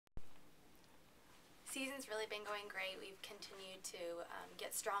Season's really been going great. We've continued to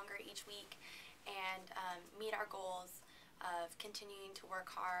get stronger each week and meet our goals of continuing to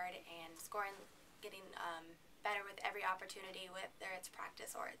work hard and scoring, getting better with every opportunity, whether it's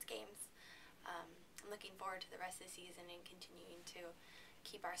practice or it's games. I'm looking forward to the rest of the season and continuing to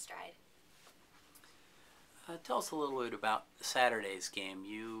keep our stride. Tell us a little bit about Saturday's game.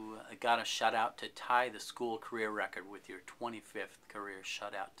 You got a shutout to tie the school career record with your 25th career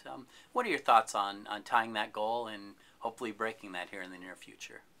shutout. What are your thoughts on tying that goal and hopefully breaking that here in the near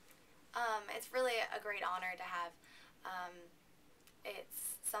future? It's really a great honor to have.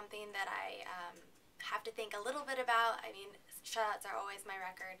 It's something that I have to think a little bit about. I mean, shutouts are always my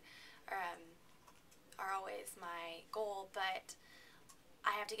record, are always my goal, but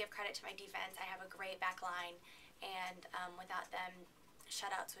I have to give credit to my defense. I have a great back line, and without them,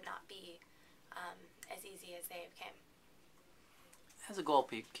 shutouts would not be as easy as they have come. As a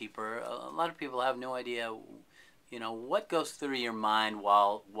goalkeeper, a lot of people have no idea, what goes through your mind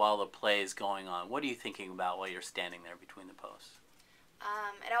while the play is going on. What are you thinking about while you're standing there between the posts?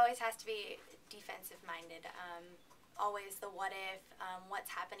 It always has to be defensive-minded. Always the what if,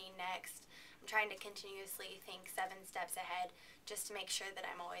 what's happening next. I'm trying to continuously think 7 steps ahead just to make sure that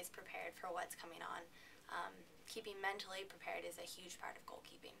I'm always prepared for what's coming on. Keeping mentally prepared is a huge part of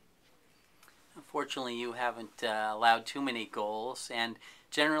goalkeeping. Unfortunately, you haven't allowed too many goals, and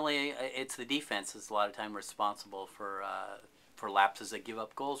generally it's the defense that's a lot of time responsible for lapses that give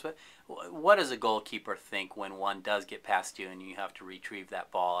up goals. But what does a goalkeeper think when one does get past you and you have to retrieve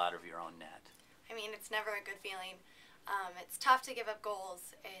that ball out of your own net? I mean, it's never a good feeling. It's tough to give up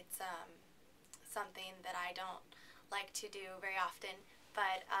goals. It's something that I don't like to do very often,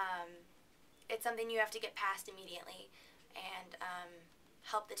 but it's something you have to get past immediately and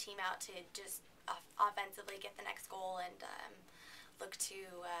help the team out to just offensively get the next goal and look to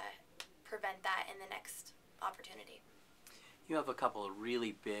prevent that in the next opportunity. You have a couple of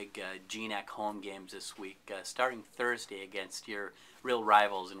really big GNAC home games this week, starting Thursday against your real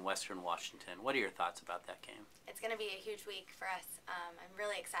rivals in Western Washington. What are your thoughts about that game? It's going to be a huge week for us. I'm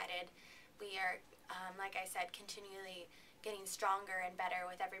really excited. We are, like I said, continually getting stronger and better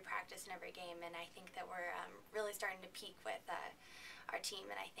with every practice and every game, and I think that we're really starting to peak with our team,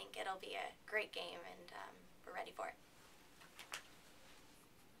 and I think it'll be a great game, and we're ready for it.